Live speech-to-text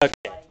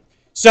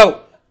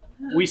So,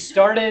 we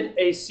started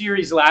a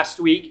series last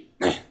week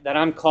that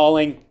I'm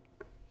calling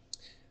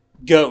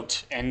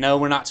GOAT. And no,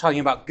 we're not talking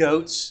about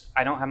goats.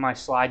 I don't have my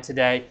slide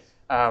today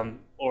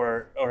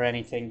or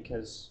anything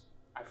because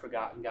I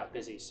forgot and got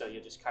busy. So,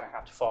 you just kind of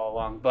have to follow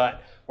along.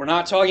 But we're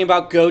not talking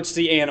about goats,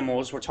 the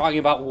animals. We're talking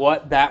about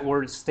what that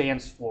word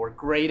stands for,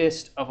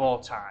 greatest of all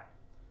time.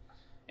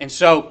 And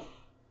so,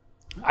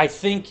 I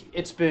think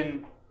it's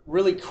been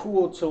really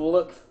cool to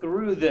look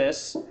through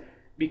this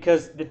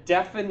because the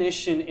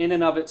definition in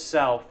and of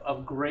itself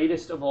of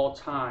greatest of all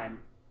time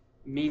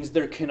means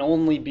there can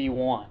only be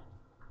one.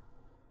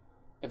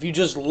 If you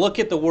just look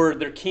at the word,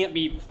 there can't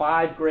be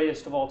five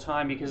greatest of all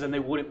time because then they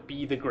wouldn't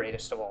be the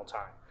greatest of all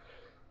time.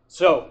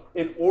 So,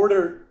 in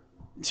order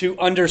to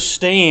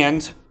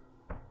understand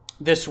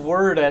this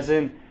word as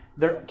in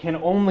there can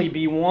only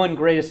be one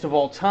greatest of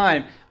all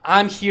time,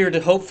 I'm here to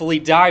hopefully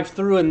dive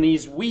through in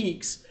these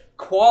weeks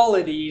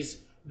qualities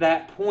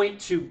that point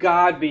to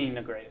God being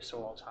the greatest of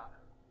all time.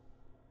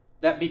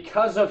 That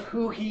because of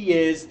who He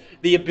is,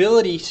 the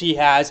abilities He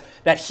has,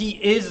 that He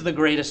is the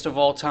greatest of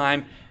all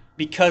time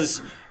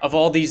because of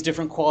all these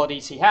different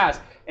qualities He has.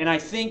 And I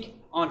think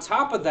on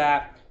top of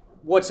that,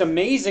 what's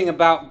amazing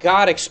about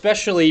God,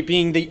 especially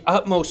being the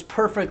utmost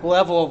perfect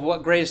level of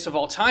what greatest of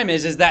all time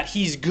is that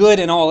He's good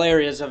in all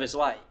areas of His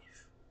life.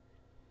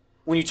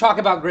 When you talk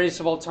about greatest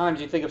of all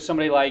times, you think of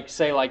somebody like,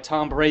 say, like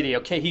Tom Brady.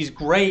 Okay, he's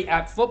great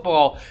at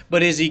football,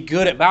 but is he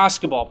good at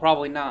basketball?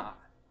 Probably not.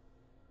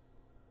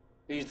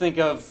 You think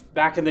of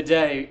back in the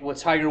day with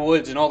Tiger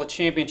Woods and all the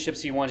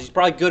championships he won. He's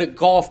probably good at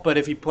golf, but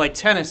if he played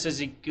tennis, is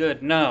he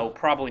good? No,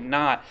 probably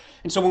not.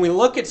 And so when we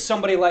look at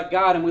somebody like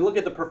God and we look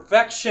at the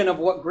perfection of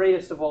what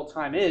greatest of all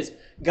time is,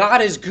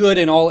 God is good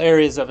in all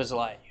areas of His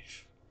life.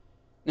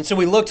 And so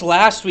we looked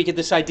last week at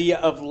this idea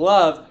of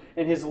love,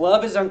 and His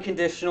love is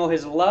unconditional.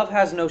 His love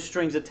has no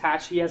strings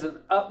attached. He has an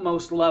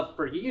utmost love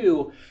for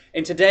you.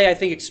 And today, I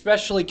think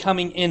especially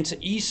coming into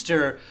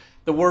Easter,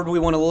 the word we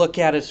want to look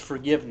at is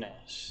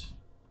forgiveness.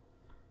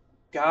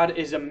 God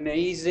is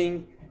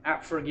amazing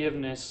at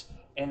forgiveness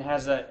and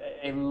has a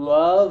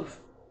love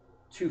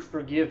to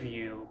forgive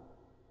you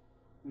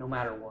no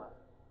matter what.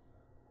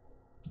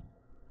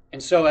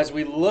 And so as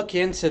we look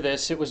into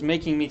this, it was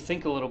making me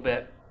think a little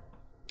bit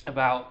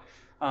about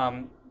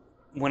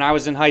when I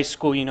was in high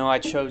school. I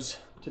chose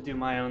to do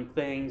my own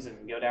things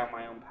and go down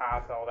my own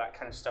path, all that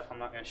kind of stuff. I'm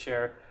not going to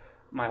share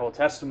my whole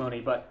testimony,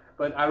 but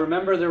I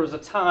remember there was a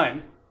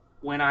time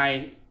when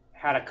I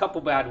had a couple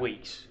bad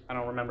weeks. I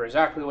don't remember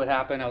exactly what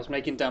happened. I was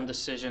making dumb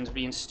decisions,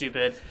 being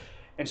stupid.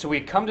 And so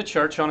we'd come to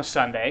church on a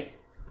Sunday.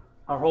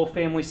 Our whole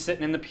family's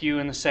sitting in the pew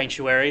in the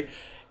sanctuary,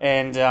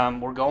 and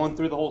we're going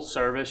through the whole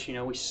service.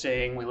 We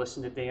sing, we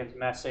listen to Dan's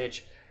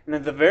message. And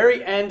at the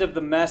very end of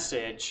the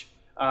message,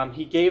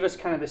 he gave us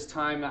kind of this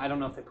time. I don't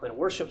know if they played a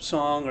worship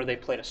song or they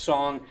played a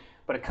song,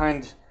 but a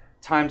kind of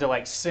time to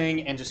like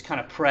sing and just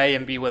kind of pray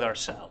and be with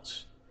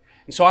ourselves.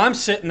 And so I'm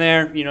sitting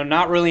there,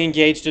 not really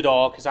engaged at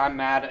all because I'm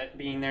mad at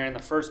being there in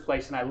the first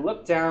place. And I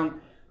look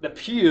down the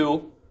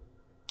pew,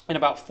 and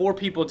about four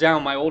people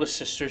down, my oldest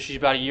sister, she's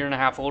about a year and a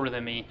half older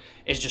than me,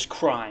 is just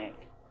crying.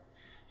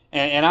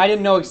 And I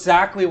didn't know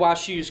exactly why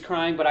she was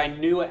crying, but I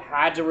knew it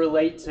had to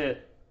relate to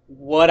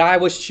what I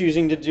was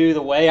choosing to do,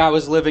 the way I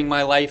was living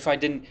my life.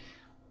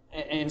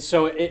 And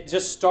so it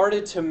just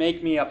started to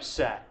make me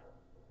upset.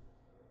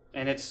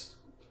 And it's,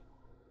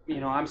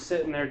 I'm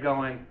sitting there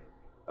going,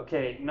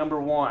 okay,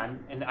 number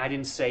one, and I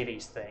didn't say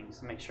these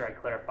things, make sure I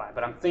clarify,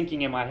 but I'm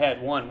thinking in my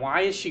head, one,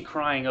 why is she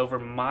crying over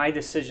my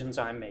decisions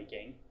I'm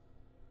making?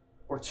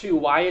 Or two,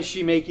 why is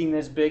she making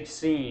this big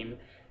scene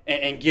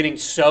and getting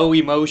so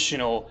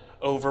emotional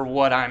over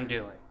what I'm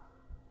doing?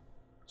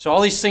 So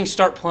all these things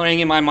start playing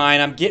in my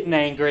mind. I'm getting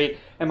angry,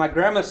 and my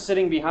grandma's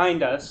sitting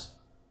behind us,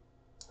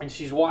 and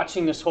she's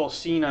watching this whole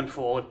scene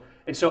unfold.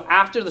 And so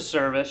after the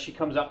service, she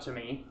comes up to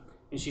me,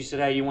 and she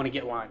said, hey, you want to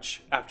get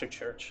lunch after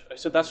church? I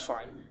said, that's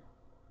fine.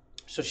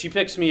 So she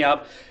picks me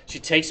up. She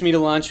takes me to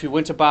lunch. We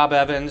went to Bob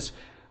Evans.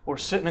 We're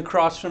sitting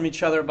across from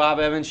each other at Bob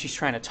Evans. She's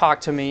trying to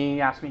talk to me,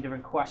 ask me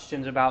different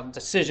questions about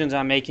decisions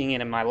I'm making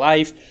in my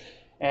life.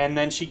 And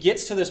then she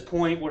gets to this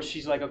point where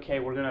she's like, okay,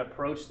 we're going to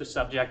approach the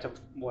subject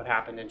of what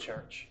happened in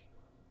church.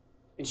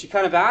 And she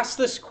kind of asks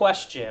this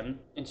question,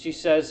 and she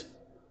says,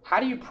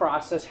 how do you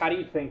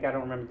think, I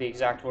don't remember the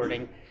exact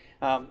wording,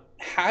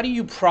 how do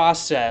you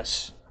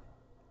process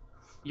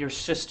your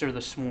sister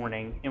this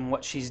morning and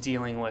what she's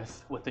dealing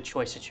with the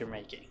choice that you're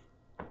making?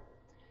 And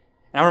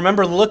I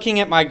remember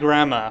looking at my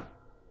grandma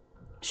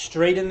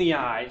straight in the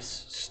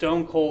eyes,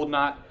 stone cold,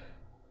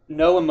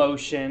 no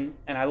emotion,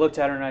 and I looked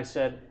at her and I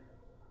said,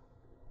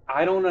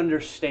 I don't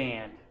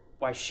understand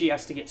why she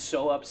has to get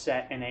so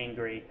upset and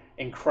angry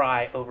and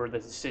cry over the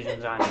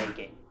decisions I'm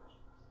making.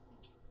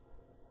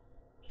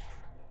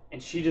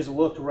 And she just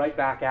looked right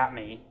back at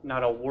me.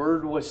 Not a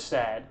word was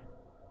said.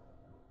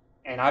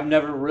 And I've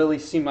never really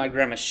seen my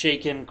grandma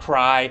shaken,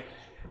 cry,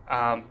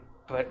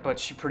 but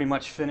she pretty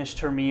much finished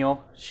her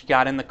meal. She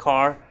got in the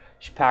car,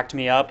 she packed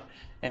me up,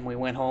 and we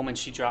went home and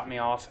she dropped me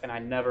off. And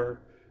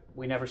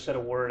we never said a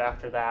word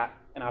after that.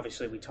 And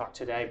obviously we talked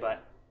today,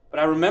 but But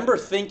I remember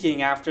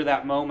thinking after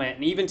that moment,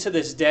 and even to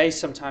this day,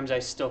 sometimes I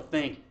still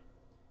think,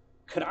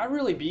 could I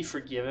really be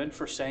forgiven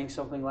for saying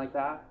something like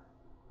that?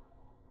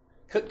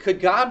 Could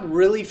God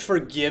really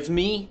forgive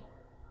me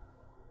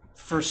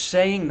for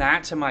saying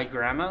that to my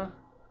grandma?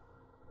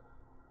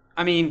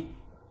 I mean,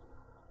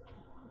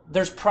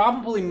 there's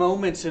probably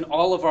moments in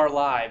all of our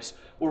lives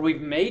where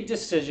we've made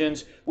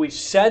decisions, we've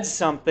said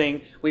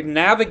something, we've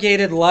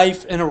navigated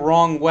life in a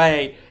wrong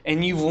way,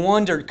 and you've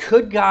wondered,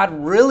 could God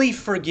really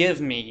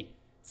forgive me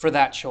for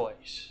that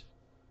choice?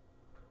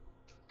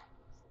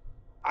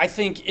 I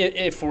think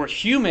if we're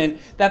human,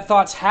 that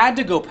thought's had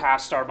to go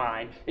past our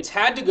mind. It's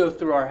had to go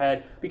through our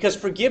head, because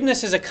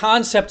forgiveness is a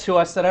concept to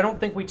us that I don't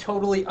think we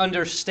totally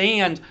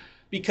understand,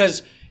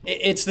 because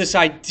it's this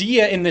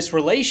idea in this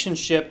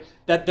relationship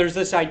that there's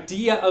this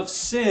idea of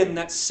sin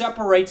that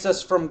separates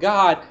us from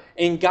God,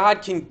 and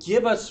God can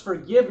give us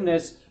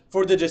forgiveness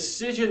for the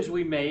decisions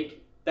we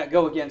make that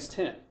go against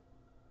Him.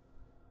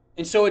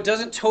 And so it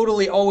doesn't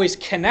totally always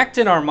connect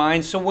in our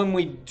minds. So when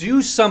we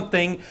do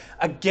something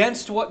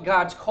against what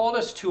God's called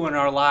us to in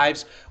our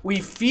lives,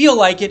 we feel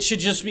like it should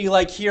just be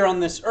like here on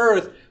this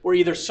earth, where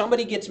either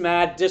somebody gets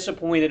mad,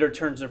 disappointed, or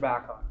turns their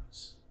back on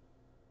us.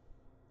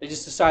 They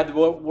just decide that,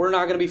 well, we're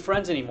not going to be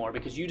friends anymore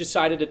because you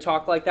decided to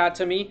talk like that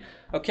to me.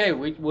 Okay,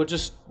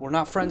 we're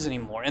not friends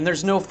anymore. And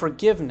there's no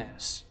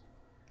forgiveness.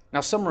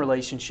 Now, some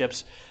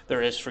relationships,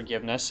 there is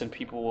forgiveness and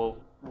people will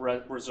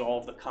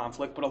resolve the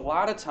conflict. But a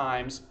lot of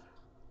times,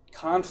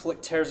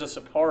 conflict tears us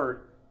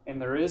apart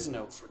and there is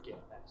no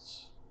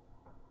forgiveness.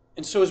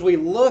 And so as we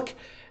look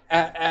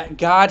at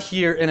God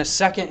here in a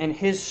second and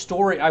His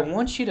story, I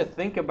want you to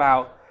think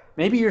about,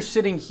 maybe you're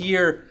sitting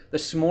here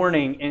this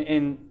morning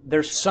and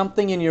there's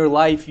something in your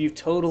life you've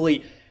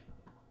totally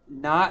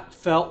not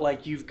felt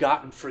like you've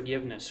gotten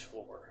forgiveness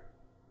for.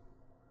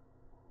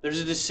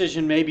 There's a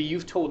decision maybe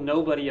you've told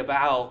nobody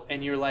about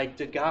and you're like,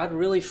 did God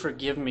really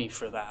forgive me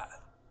for that?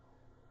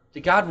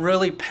 Did God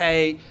really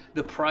pay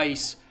the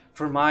price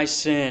for my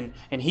sin,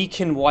 and He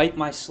can wipe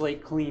my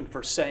slate clean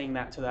for saying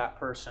that to that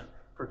person,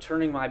 for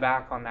turning my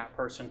back on that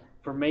person,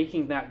 for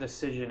making that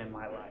decision in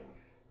my life?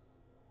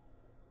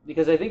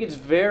 Because I think it's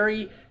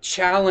very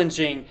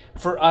challenging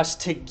for us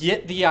to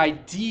get the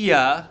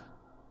idea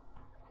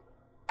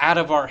out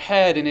of our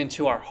head and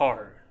into our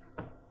heart.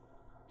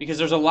 Because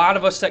there's a lot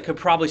of us that could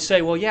probably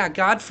say, well, yeah,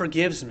 God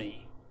forgives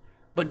me,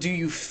 but do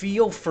you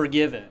feel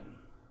forgiven?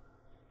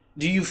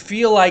 Do you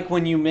feel like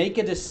when you make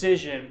a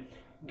decision,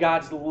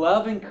 God's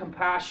love and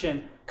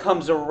compassion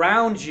comes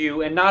around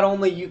you, and not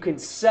only you can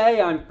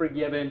say, I'm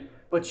forgiven,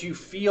 but you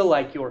feel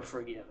like you're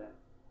forgiven?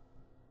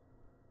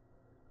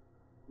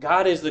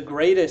 God is the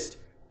greatest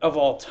of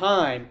all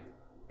time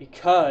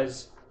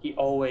because He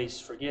always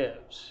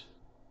forgives.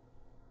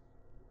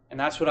 And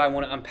that's what I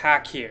want to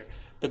unpack here.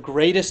 The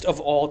greatest of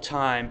all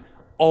time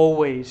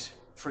always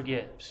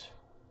forgives.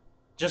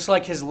 Just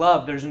like His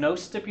love, there's no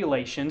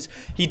stipulations.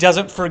 He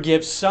doesn't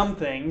forgive some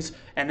things,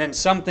 and then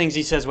some things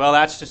He says, well,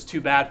 that's just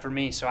too bad for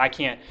me, so I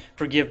can't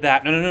forgive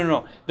that.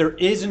 No. There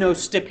is no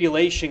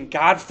stipulation.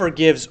 God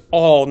forgives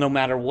all, no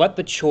matter what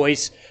the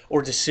choice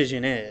or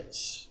decision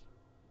is.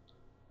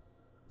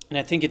 And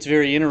I think it's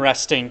very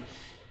interesting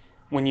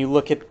when you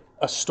look at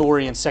a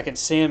story in 2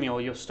 Samuel,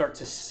 you'll start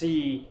to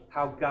see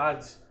how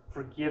God's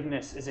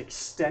forgiveness is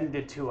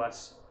extended to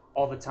us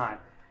all the time.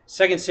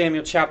 2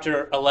 Samuel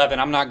chapter 11,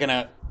 I'm not going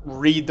to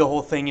read the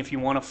whole thing. If you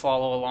want to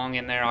follow along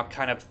in there, I'll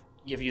kind of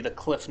give you the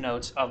cliff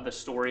notes of the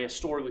story, a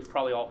story we've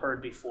probably all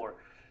heard before.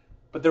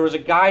 But there was a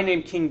guy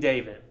named King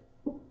David.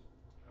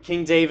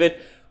 King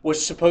David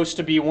was supposed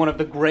to be one of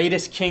the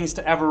greatest kings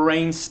to ever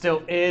reign,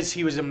 still is.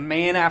 He was a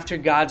man after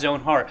God's own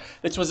heart.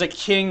 This was a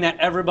king that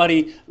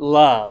everybody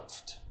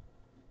loved.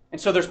 And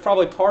so there's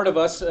probably part of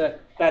us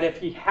that if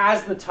he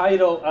has the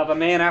title of a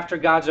man after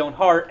God's own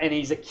heart and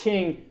he's a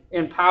king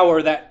in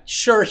power, that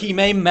sure, he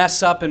may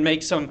mess up and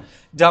make some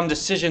dumb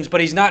decisions,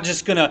 but he's not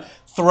just going to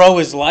throw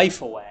his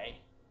life away.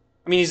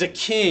 I mean, he's a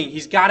king.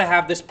 He's got to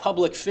have this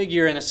public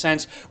figure in a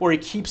sense where he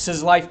keeps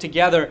his life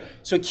together,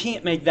 so he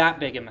can't make that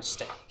big of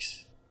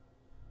mistakes.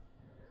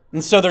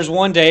 And so there's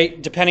one day,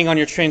 depending on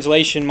your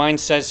translation, mine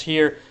says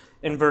here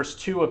in verse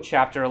 2 of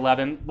chapter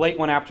 11, late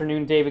one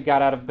afternoon, David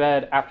got out of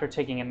bed after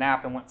taking a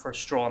nap and went for a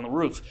stroll on the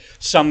roof.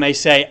 Some may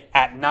say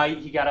at night,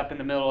 he got up in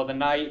the middle of the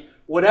night.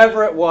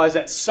 Whatever it was,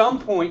 at some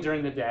point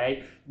during the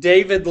day,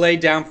 David laid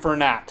down for a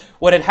nap.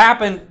 What had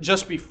happened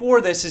just before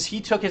this is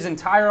he took his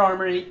entire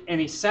army and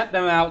he sent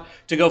them out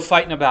to go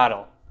fight in a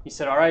battle. He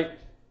said, all right,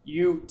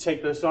 you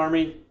take this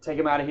army, take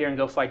them out of here and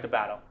go fight the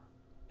battle.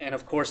 And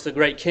of course, the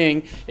great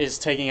king is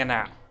taking a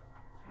nap.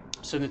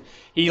 So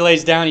he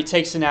lays down, he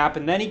takes a nap,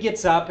 and then he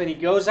gets up and he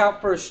goes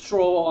out for a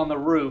stroll on the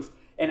roof.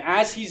 And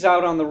as he's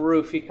out on the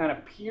roof, he kind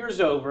of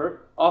peers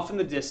over off in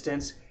the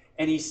distance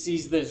and he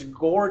sees this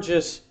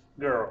gorgeous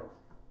girl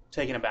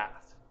taking a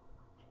bath.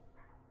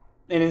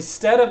 And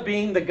instead of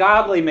being the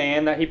godly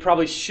man that he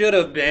probably should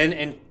have been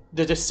and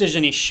the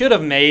decision he should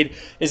have made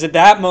is at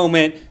that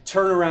moment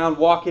turn around,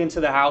 walk into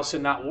the house,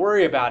 and not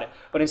worry about it.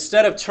 But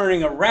instead of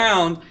turning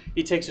around,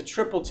 he takes a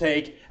triple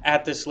take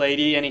at this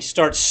lady and he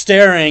starts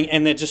staring,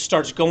 and it just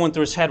starts going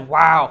through his head.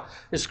 Wow,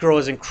 this girl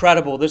is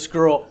incredible. This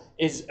girl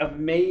is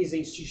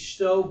amazing. She's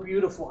so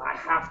beautiful. I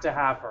have to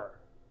have her.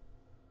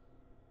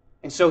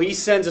 And so he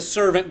sends a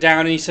servant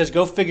down and he says,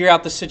 go figure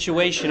out the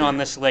situation on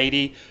this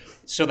lady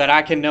so that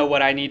I can know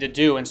what I need to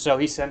do. And so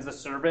he sends the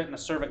servant, and the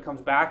servant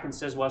comes back and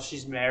says, well,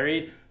 she's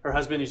married. Her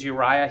husband is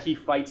Uriah. He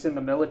fights in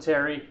the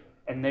military,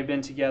 and they've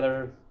been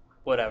together,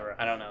 whatever.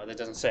 I don't know. That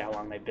doesn't say how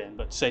long they've been,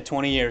 but say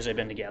 20 years they've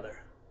been together.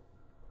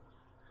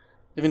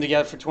 They've been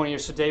together for 20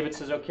 years. So David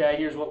says, okay,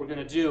 here's what we're going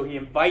to do. He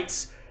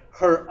invites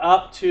her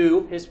up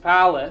to his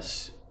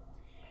palace.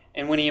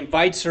 And when he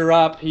invites her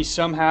up, he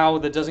somehow,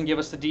 that doesn't give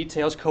us the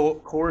details,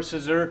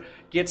 coerces her,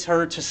 gets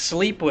her to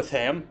sleep with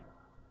him.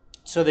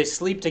 So they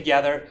sleep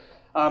together.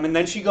 And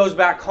then she goes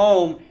back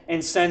home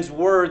and sends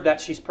word that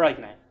she's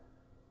pregnant.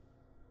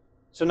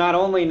 So not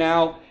only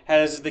now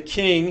has the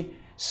king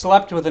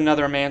slept with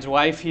another man's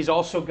wife, he's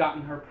also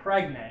gotten her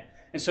pregnant.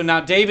 And so now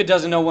David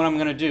doesn't know what I'm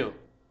going to do.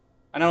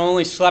 I not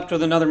only slept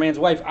with another man's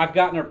wife, I've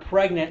gotten her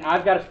pregnant.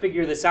 I've got to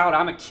figure this out.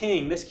 I'm a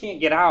king. This can't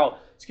get out.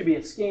 This could be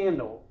a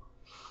scandal.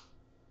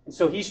 And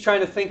so he's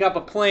trying to think up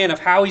a plan of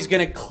how he's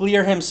going to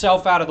clear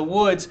himself out of the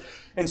woods.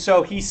 And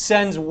so he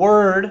sends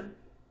word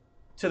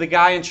to the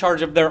guy in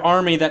charge of their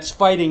army that's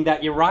fighting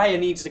that Uriah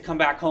needs to come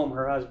back home,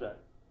 her husband.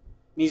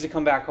 Needs to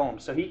come back home.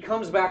 So he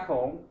comes back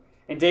home,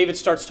 and David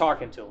starts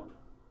talking to him.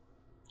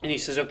 And he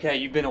says, okay,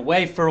 you've been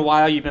away for a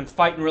while. You've been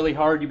fighting really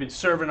hard. You've been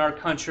serving our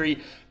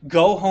country.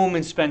 Go home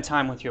and spend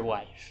time with your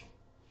wife.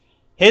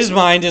 His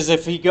mind is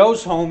if he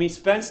goes home, he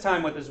spends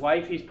time with his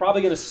wife, he's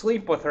probably going to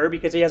sleep with her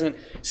because he hasn't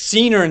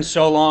seen her in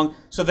so long.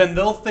 So then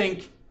they'll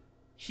think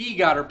he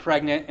got her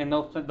pregnant, and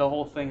the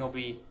whole thing will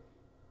be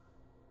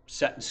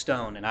set in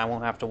stone, and I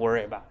won't have to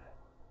worry about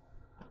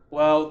it.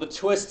 Well, the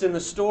twist in the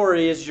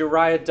story is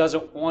Uriah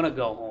doesn't want to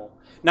go home.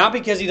 Not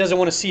because he doesn't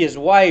want to see his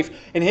wife.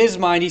 In his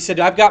mind, he said,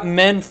 I've got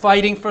men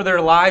fighting for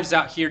their lives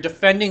out here,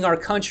 defending our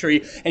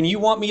country, and you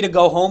want me to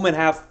go home and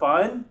have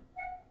fun?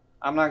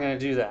 I'm not going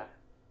to do that.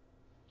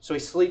 So he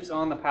sleeps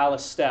on the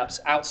palace steps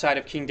outside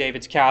of King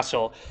David's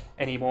castle,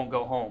 and he won't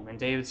go home. And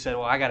David said,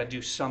 well, I got to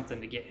do something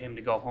to get him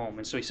to go home.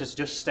 And so he says,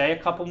 just stay a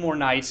couple more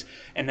nights,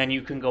 and then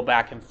you can go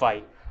back and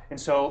fight. And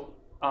so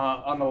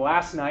on the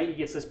last night, he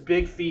gets this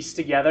big feast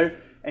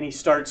together, and he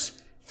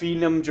starts feeding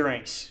them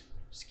drinks.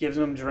 Just gives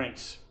them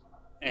drinks.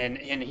 And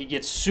he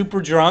gets super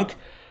drunk,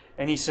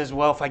 and he says,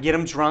 well, if I get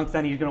him drunk,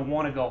 then he's going to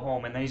want to go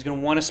home, and then he's going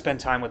to want to spend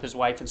time with his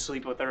wife and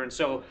sleep with her. And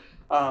so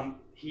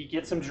he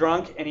gets him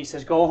drunk, and he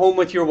says, go home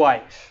with your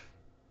wife.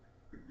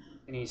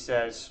 And he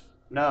says,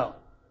 no.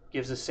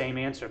 Gives the same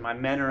answer. My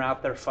men are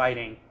out there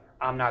fighting.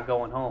 I'm not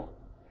going home.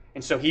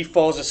 And so he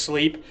falls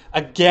asleep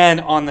again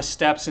on the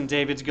steps, and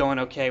David's going,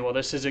 okay, well,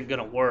 this isn't going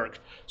to work,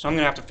 so I'm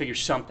going to have to figure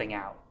something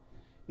out.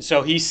 And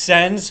so he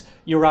sends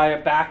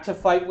Uriah back to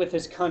fight with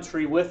his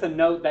country with a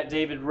note that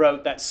David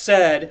wrote that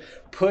said,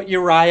 put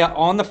Uriah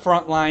on the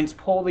front lines,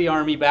 pull the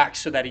army back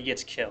so that he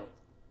gets killed.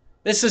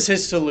 This is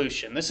his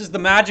solution. This is the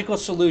magical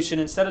solution.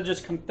 Instead of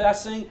just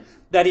confessing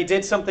that he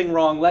did something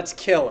wrong, let's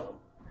kill him.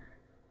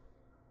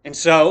 And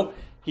so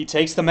he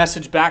takes the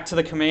message back to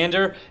the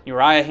commander.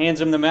 Uriah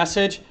hands him the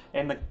message,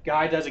 and the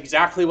guy does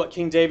exactly what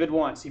King David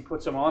wants. He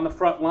puts him on the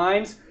front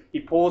lines. He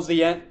pulls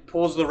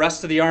the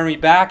rest of the army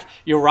back.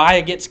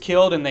 Uriah gets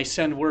killed, and they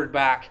send word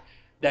back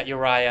that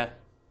Uriah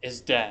is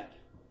dead.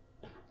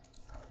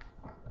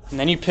 And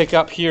then you pick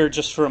up here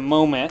just for a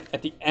moment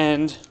at the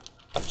end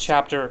of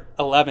chapter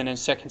 11 in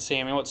 2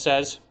 Samuel. It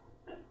says,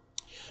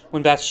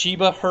 when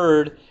Bathsheba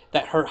heard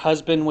that her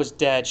husband was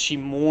dead, she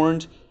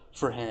mourned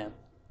for him.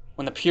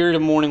 When the period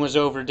of mourning was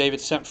over, David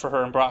sent for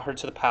her and brought her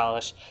to the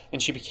palace,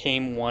 and she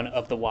became one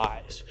of the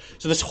wives.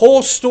 So this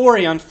whole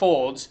story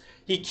unfolds.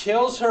 He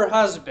kills her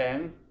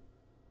husband,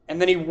 and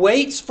then he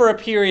waits for a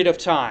period of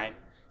time.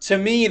 To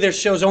me, there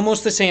shows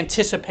almost this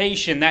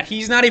anticipation that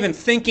he's not even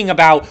thinking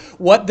about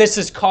what this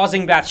is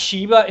causing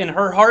Bathsheba in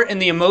her heart and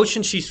the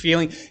emotion she's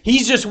feeling.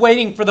 He's just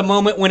waiting for the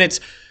moment when it's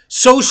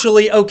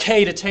socially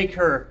okay to take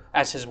her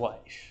as his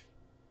wife.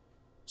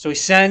 So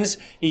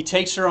he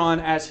takes her on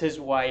as his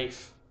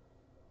wife,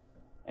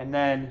 and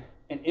then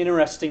an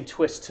interesting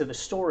twist to the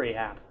story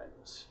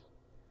happens.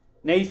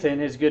 Nathan,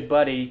 his good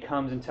buddy,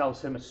 comes and tells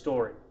him a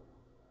story.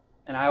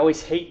 And I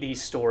always hate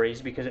these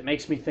stories because it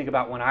makes me think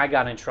about when I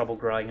got in trouble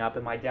growing up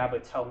and my dad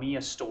would tell me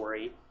a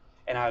story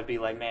and I would be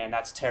like, man,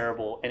 that's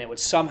terrible. And it would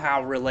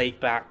somehow relate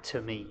back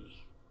to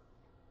me.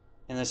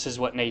 And this is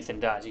what Nathan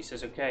does. He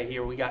says, okay,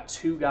 here we got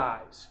two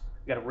guys.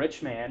 We got a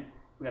rich man.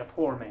 We got a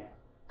poor man.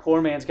 Poor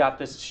man's got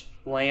this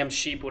lamb,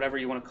 sheep, whatever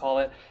you want to call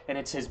it, and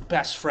it's his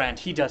best friend.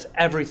 He does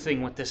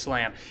everything with this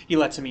lamb. He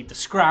lets him eat the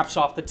scraps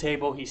off the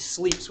table. He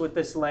sleeps with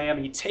this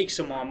lamb. He takes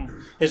him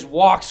on his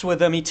walks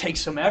with him. He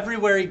takes him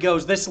everywhere he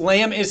goes. This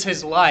lamb is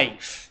his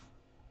life.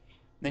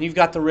 Then you've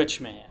got the rich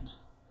man.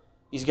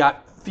 He's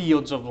got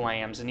fields of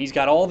lambs, and he's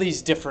got all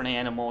these different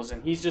animals,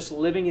 and he's just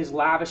living his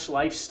lavish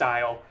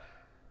lifestyle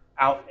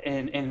out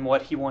in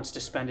what he wants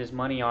to spend his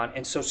money on.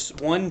 And so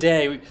one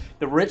day,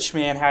 the rich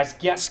man has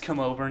guests come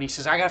over, and he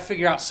says, I got to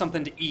figure out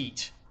something to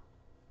eat.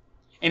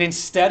 And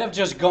instead of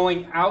just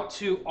going out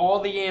to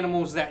all the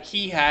animals that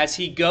he has,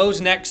 he goes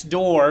next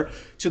door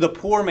to the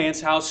poor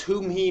man's house,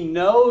 whom he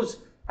knows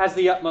has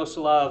the utmost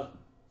love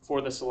for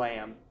this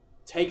lamb.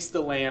 Takes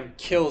the lamb,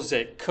 kills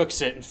it,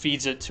 cooks it, and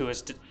feeds it to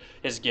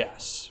his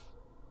guests.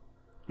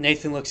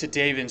 Nathan looks at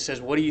David and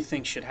says, what do you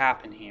think should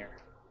happen here?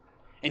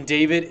 And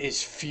David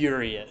is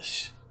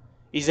furious.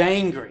 He's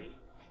angry.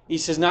 He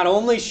says not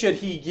only should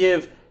he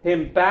give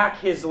him back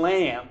his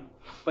lamb,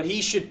 but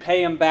he should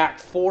pay him back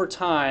 4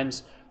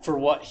 times for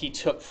what he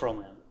took from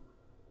him.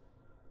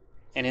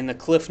 And in the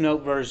Cliff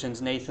Note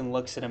versions, Nathan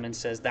looks at him and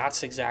says,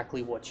 that's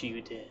exactly what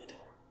you did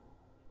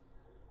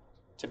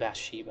to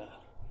Bathsheba.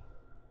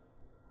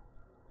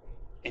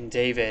 And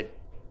David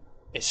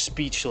is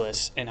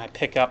speechless. And I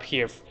pick up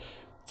here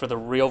for the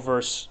real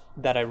verse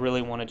that I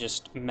really want to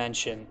just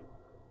mention.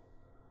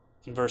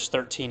 In verse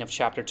 13 of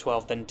chapter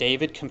 12, then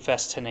David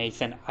confessed to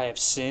Nathan, I have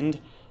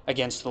sinned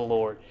against the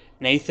Lord.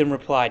 Nathan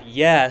replied,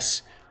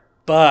 yes,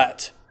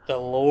 but the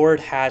Lord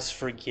has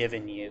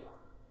forgiven you,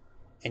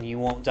 and you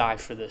won't die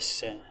for this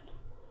sin.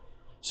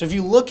 So if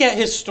you look at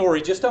his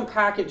story, just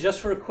unpack it just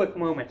for a quick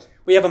moment.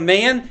 We have a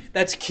man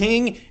that's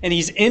king, and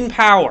he's in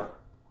power.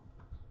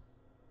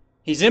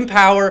 He's in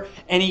power,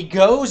 and he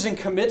goes and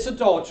commits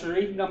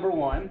adultery, number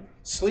 1,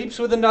 sleeps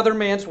with another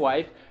man's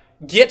wife,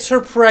 gets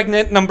her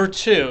pregnant, number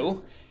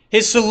 2.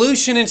 His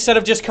solution, instead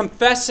of just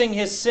confessing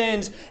his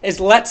sins,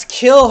 is let's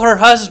kill her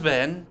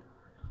husband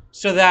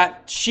so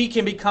that she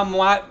can become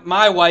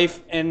my wife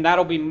and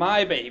that'll be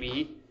my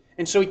baby.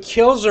 And so he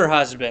kills her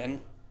husband.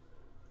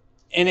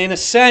 And in a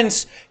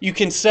sense, you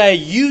can say,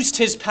 used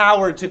his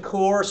power to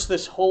coerce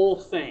this whole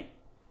thing.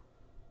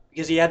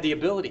 Because he had the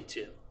ability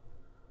to.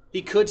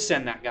 He could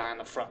send that guy on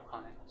the front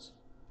lines.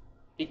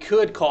 He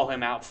could call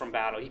him out from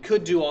battle. He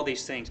could do all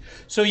these things.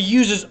 So he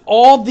uses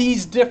all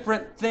these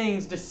different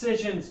things,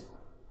 decisions,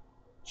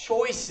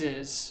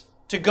 choices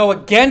to go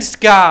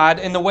against God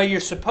and the way you're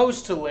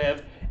supposed to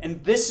live.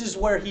 And this is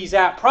where he's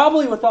at,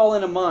 probably with all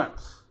in a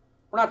month.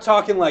 We're not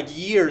talking like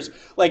years.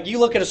 Like you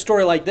look at a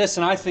story like this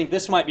and I think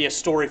this might be a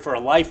story for a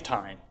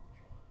lifetime.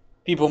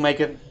 People make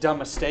a dumb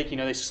mistake,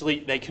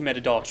 they commit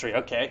adultery.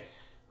 Okay,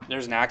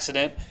 there's an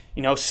accident.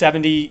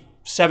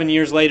 77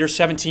 years later,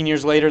 17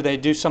 years later, they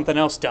do something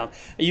else dumb.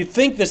 You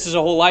think this is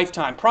a whole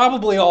lifetime.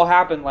 Probably all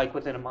happened like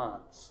within a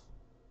month.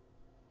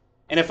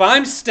 And if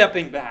I'm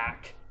stepping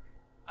back,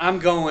 I'm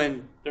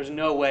going, there's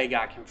no way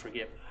God can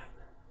forgive that.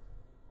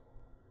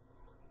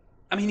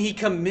 I mean, he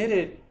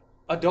committed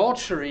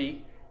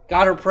adultery,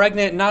 got her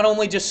pregnant, and not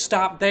only just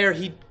stopped there,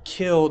 he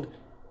killed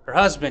her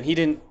husband. He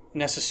didn't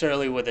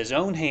necessarily with his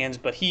own hands,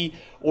 but he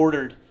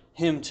ordered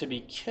him to be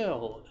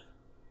killed.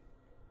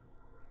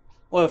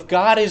 Well, if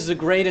God is the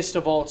greatest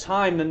of all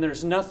time, then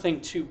there's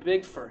nothing too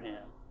big for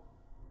him.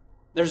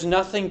 There's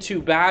nothing too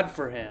bad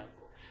for him.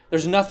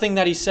 There's nothing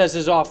that he says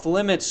is off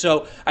limits.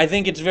 So I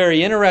think it's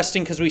very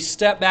interesting because we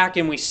step back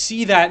and we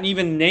see that, and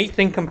even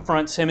Nathan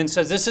confronts him and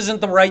says, this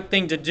isn't the right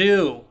thing to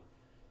do.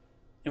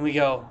 And we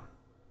go,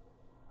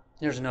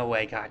 there's no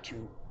way God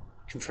can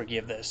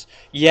forgive this.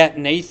 Yet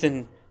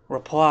Nathan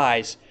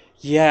replies,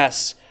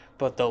 yes,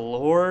 but the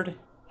Lord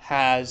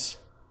has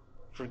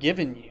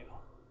forgiven you.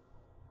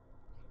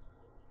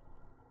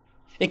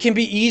 It can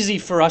be easy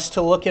for us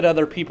to look at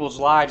other people's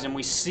lives and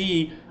we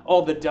see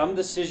all the dumb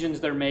decisions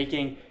they're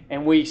making,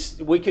 and we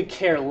could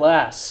care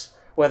less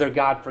whether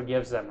God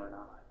forgives them or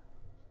not.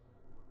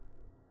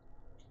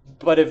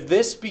 But if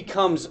this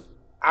becomes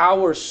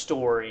our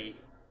story,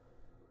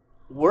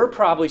 we're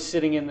probably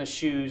sitting in the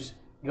shoes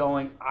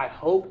going, I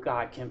hope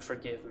God can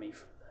forgive me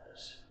for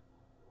this.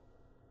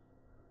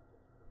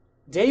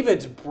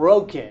 David's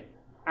broken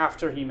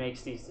after he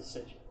makes these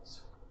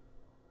decisions.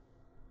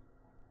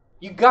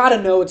 You got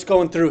to know what's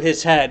going through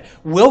his head.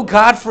 Will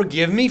God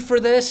forgive me for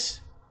this?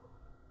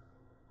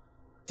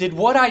 Did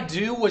what I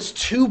do was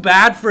too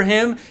bad for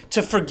him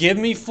to forgive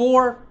me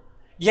for?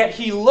 Yet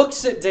he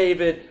looks at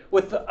David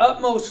with the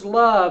utmost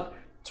love.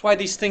 That's why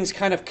these things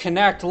kind of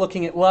connect,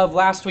 looking at love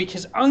last week.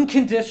 His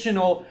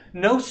unconditional,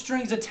 no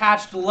strings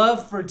attached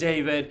love for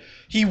David.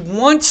 He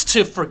wants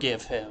to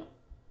forgive him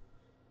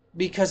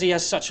because he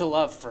has such a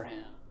love for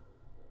him.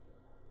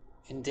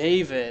 And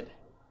David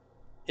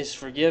is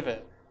forgiven.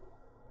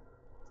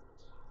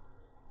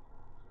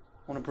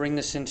 I want to bring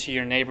this into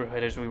your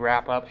neighborhood as we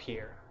wrap up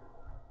here.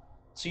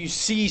 So you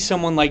see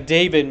someone like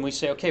David and we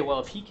say, okay, well,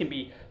 if he can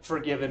be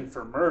forgiven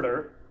for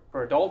murder,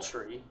 for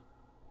adultery,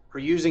 for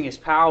using his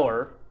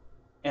power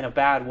in a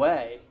bad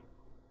way,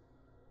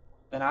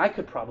 then I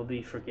could probably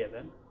be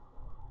forgiven.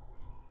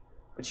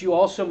 But you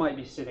also might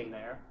be sitting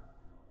there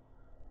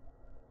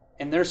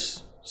and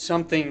there's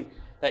something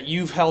that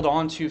you've held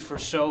on to for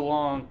so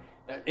long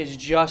that is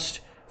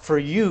just for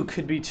you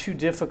could be too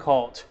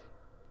difficult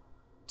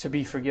to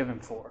be forgiven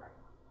for.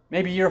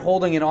 Maybe you're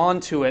holding it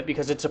on to it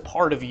because it's a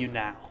part of you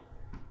now.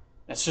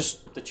 That's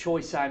just the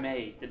choice I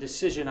made, the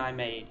decision I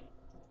made.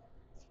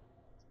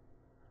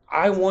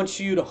 I want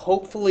you to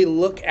hopefully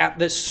look at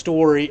this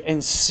story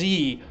and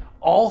see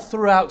all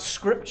throughout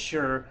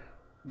Scripture,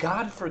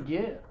 God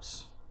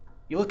forgives.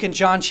 You look in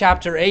John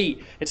chapter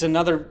 8, it's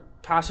another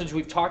passage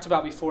we've talked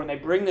about before, and they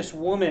bring this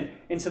woman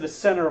into the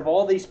center of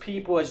all these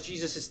people as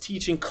Jesus is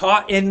teaching,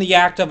 caught in the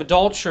act of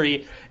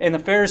adultery, and the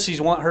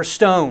Pharisees want her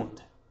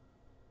stoned.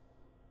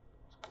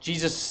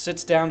 Jesus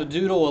sits down to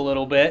doodle a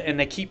little bit, and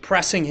they keep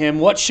pressing him.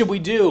 What should we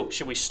do?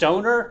 Should we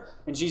stone her?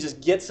 And Jesus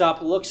gets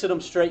up, looks at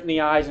them straight in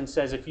the eyes, and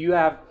says, if you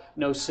have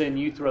no sin,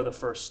 you throw the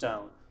first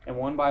stone. And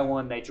one by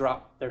one, they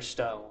drop their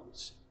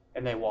stones,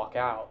 and they walk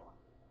out.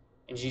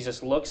 And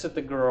Jesus looks at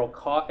the girl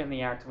caught in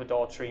the act of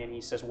adultery, and he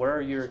says, where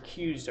are your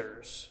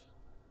accusers?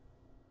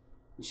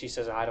 And she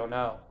says, I don't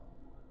know.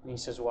 And he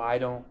says, well, I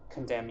don't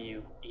condemn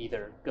you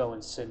either. Go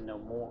and sin no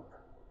more.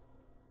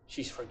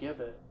 She's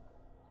forgiven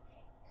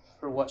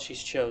for what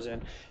she's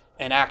chosen.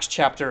 In Acts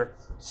chapter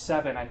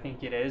 7, I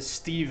think it is,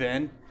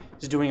 Stephen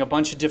is doing a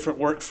bunch of different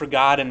work for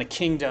God in the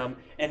kingdom,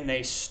 and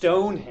they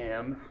stone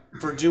him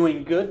for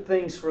doing good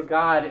things for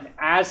God. And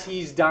as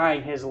he's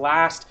dying, his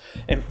last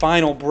and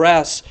final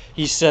breaths,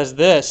 he says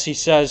this. He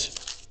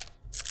says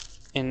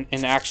in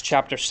Acts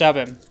chapter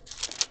 7,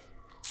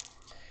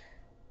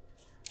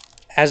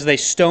 as they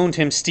stoned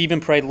him, Stephen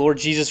prayed, Lord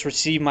Jesus,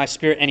 receive my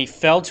spirit. And he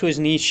fell to his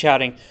knees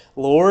shouting,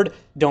 Lord,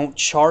 don't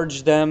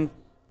charge them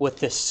with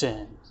this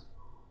sin.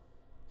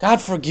 God,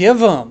 forgive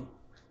them.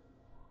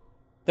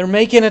 They're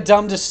making a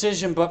dumb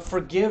decision, but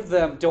forgive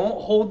them.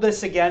 Don't hold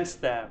this against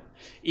them.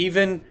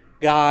 Even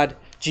God,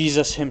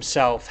 Jesus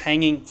himself,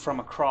 hanging from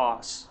a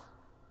cross,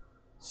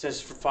 says,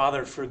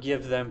 Father,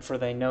 forgive them, for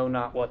they know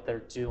not what they're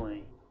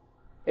doing.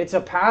 It's a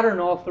pattern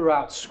all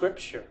throughout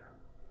Scripture.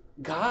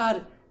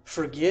 God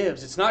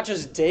forgives. It's not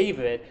just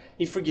David.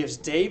 He forgives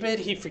David.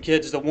 He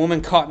forgives the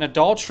woman caught in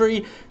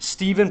adultery.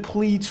 Stephen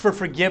pleads for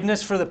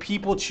forgiveness for the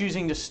people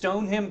choosing to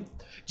stone him.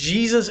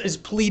 Jesus is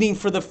pleading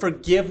for the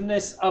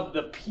forgiveness of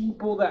the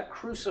people that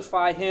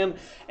crucify him,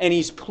 and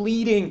he's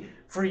pleading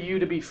for you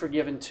to be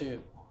forgiven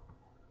too.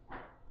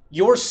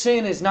 Your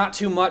sin is not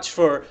too much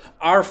for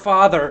our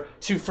Father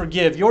to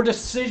forgive. Your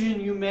decision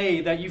you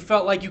made that you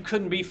felt like you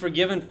couldn't be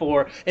forgiven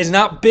for is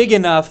not big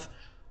enough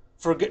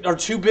or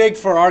too big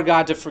for our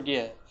God to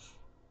forgive.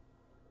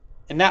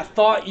 And that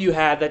thought you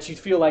had that you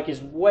feel like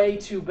is way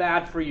too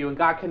bad for you and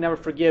God can never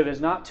forgive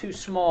is not too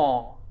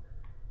small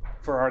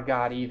for our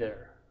God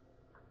either.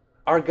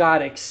 Our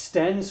God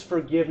extends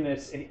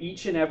forgiveness in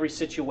each and every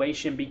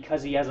situation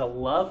because he has a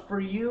love for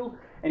you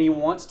and he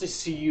wants to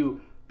see you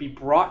be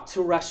brought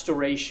to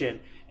restoration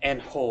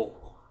and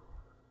whole.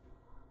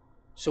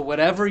 So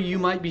whatever you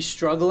might be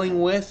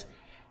struggling with,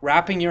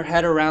 wrapping your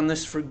head around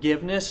this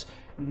forgiveness,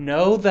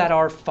 know that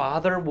our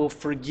Father will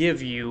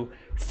forgive you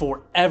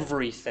for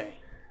everything.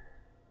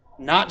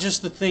 Not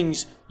just the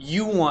things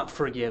you want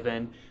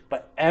forgiven,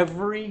 but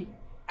every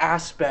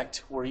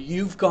aspect where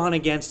you've gone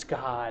against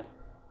God,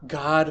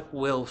 God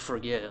will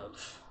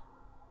forgive.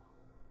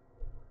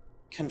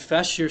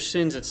 Confess your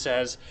sins, it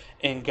says,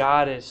 and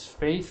God is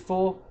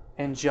faithful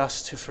and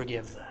just to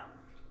forgive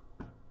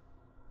them.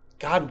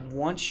 God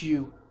wants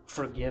you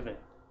forgiven.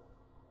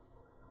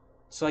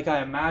 It's like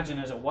I imagine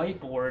as a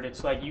whiteboard,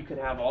 it's like you could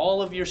have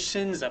all of your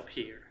sins up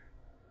here.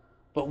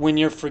 But when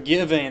you're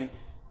forgiven,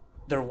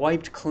 they're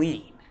wiped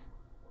clean.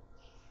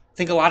 I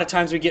think a lot of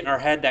times we get in our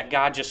head that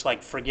God just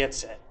like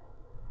forgets it.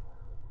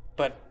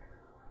 But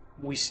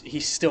he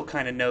still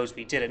kind of knows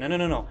we did it.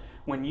 No.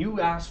 When you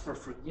ask for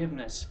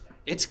forgiveness,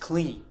 it's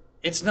clean.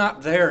 It's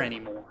not there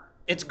anymore.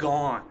 It's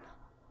gone.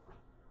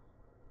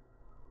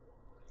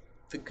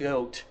 The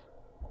goat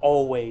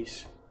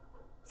always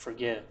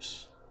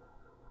forgives.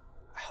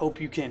 I hope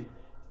you can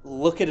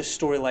look at a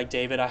story like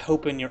David. I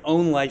hope in your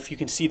own life you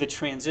can see the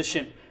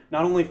transition,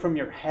 not only from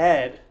your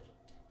head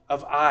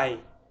of I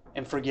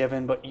am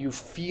forgiven, but you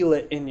feel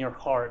it in your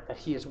heart that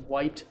he has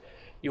wiped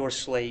your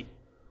slate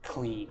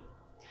clean.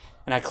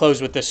 And I close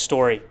with this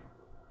story.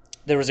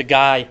 There was a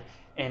guy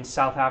in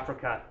South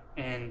Africa,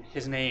 and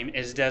his name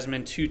is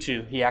Desmond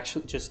Tutu. He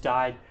actually just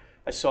died.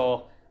 I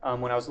saw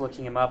when I was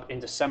looking him up in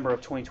December of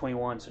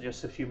 2021, so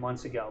just a few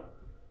months ago.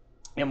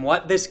 And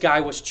what this guy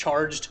was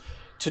charged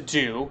to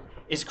do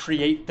is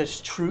create this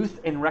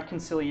Truth and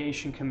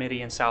Reconciliation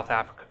Committee in South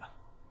Africa.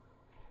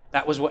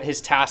 That was what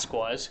his task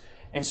was.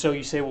 And so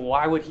you say, well,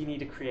 why would he need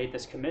to create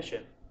this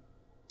commission?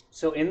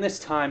 So in this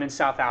time in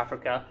South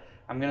Africa,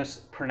 I'm going to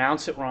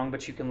pronounce it wrong,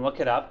 but you can look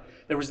it up.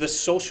 There was this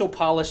social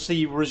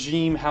policy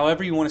regime,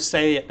 however you want to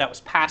say it, that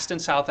was passed in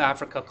South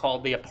Africa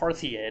called the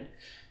apartheid.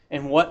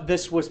 And what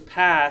this was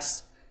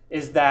passed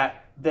is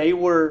that they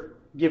were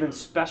given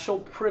special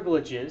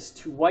privileges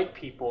to white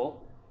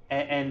people,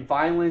 and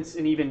violence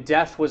and even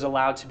death was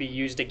allowed to be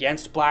used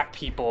against black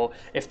people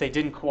if they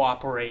didn't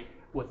cooperate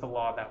with the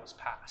law that was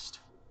passed.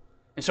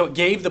 And so it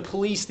gave the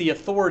police the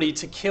authority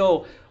to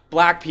kill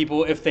black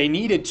people if they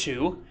needed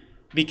to,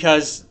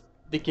 because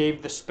they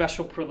gave the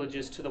special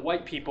privileges to the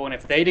white people, and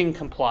if they didn't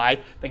comply,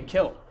 then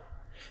kill.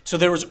 So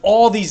there was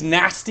all these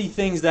nasty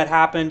things that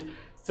happened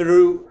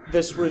through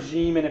this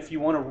regime, and if you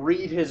want to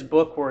read his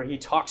book where he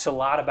talks a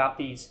lot about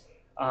these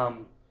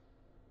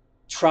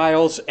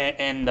trials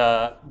and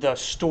the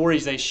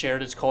stories they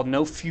shared. It's called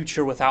No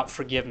Future Without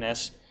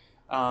Forgiveness.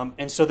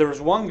 And so there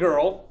was one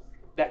girl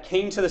that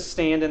came to the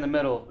stand in the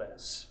middle of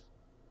this.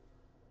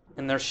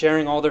 And they're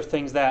sharing all their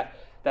things that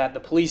the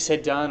police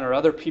had done or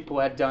other people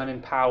had done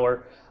in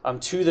power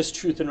to this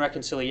Truth and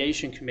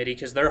Reconciliation Committee,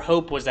 because their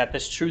hope was that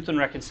this Truth and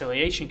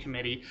Reconciliation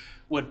Committee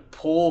would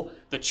pull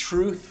the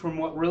truth from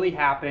what really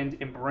happened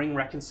and bring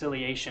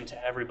reconciliation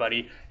to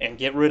everybody and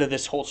get rid of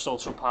this whole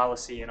social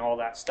policy and all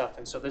that stuff.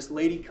 And so this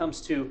lady comes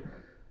to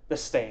the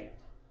stand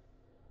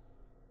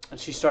and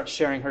she starts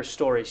sharing her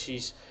story.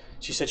 She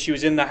said she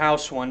was in the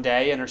house one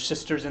day and her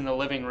sister's in the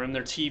living room,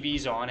 their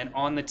TV's on, and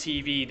on the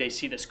TV they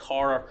see this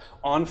car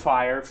on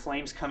fire,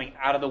 flames coming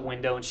out of the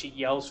window, and she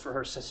yells for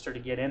her sister to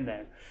get in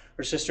there.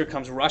 Her sister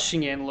comes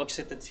rushing in, looks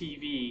at the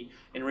TV,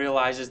 and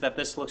realizes that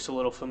this looks a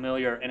little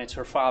familiar, and it's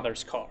her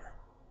father's car.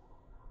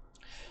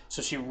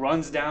 So she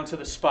runs down to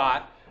the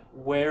spot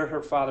where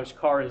her father's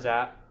car is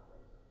at,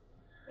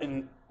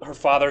 and her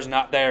father's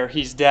not there,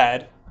 he's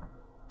dead.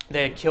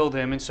 They had killed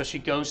him, and so she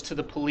goes to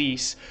the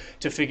police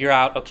to figure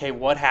out, okay,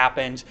 what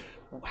happened,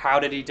 how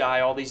did he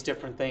die, all these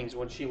different things.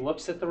 When she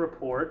looks at the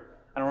report,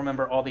 I don't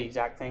remember all the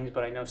exact things,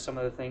 but I know some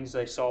of the things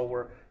they saw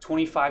were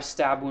 25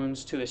 stab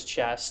wounds to his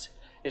chest,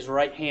 his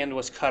right hand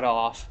was cut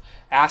off,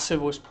 acid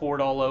was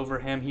poured all over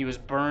him, he was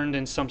burned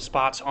in some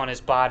spots on his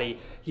body,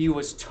 he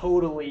was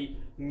totally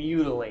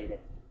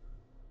mutilated,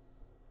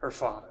 her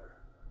father.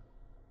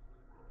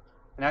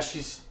 And as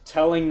she's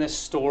telling this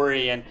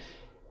story and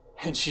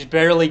she's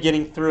barely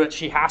getting through it,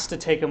 she has to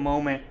take a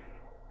moment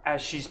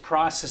as she's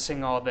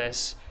processing all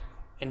this.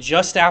 And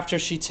just after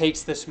she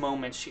takes this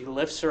moment, she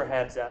lifts her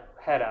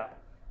head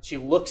up. She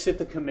looks at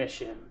the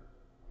commission.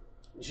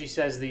 And she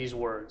says these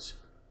words,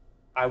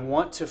 "I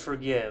want to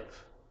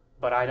forgive,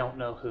 but I don't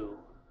know who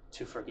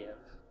to forgive."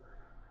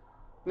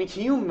 I mean,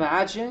 can you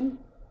imagine?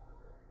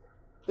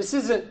 This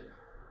isn't,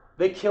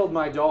 they killed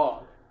my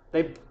dog.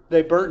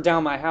 They burnt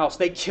down my house.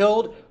 They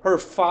killed her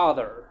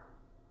father.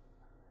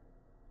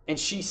 And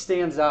she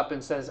stands up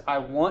and says, "I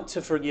want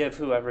to forgive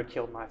whoever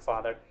killed my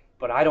father,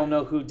 but I don't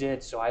know who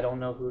did, so I don't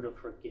know who to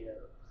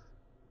forgive."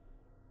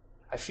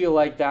 I feel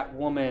like that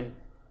woman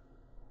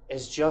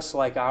is just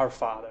like our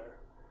Father.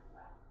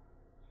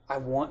 I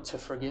want to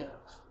forgive.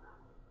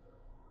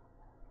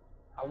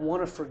 I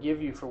want to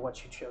forgive you for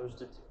what you chose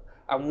to do.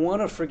 I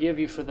want to forgive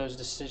you for those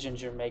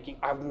decisions you're making.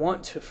 I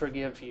want to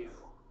forgive you.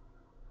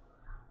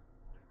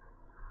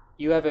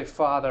 You have a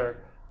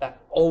Father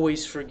that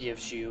always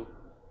forgives you,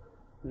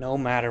 no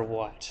matter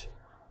what.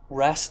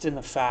 Rest in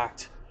the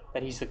fact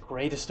that He's the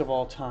greatest of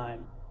all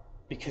time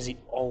because He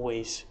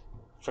always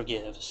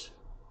forgives.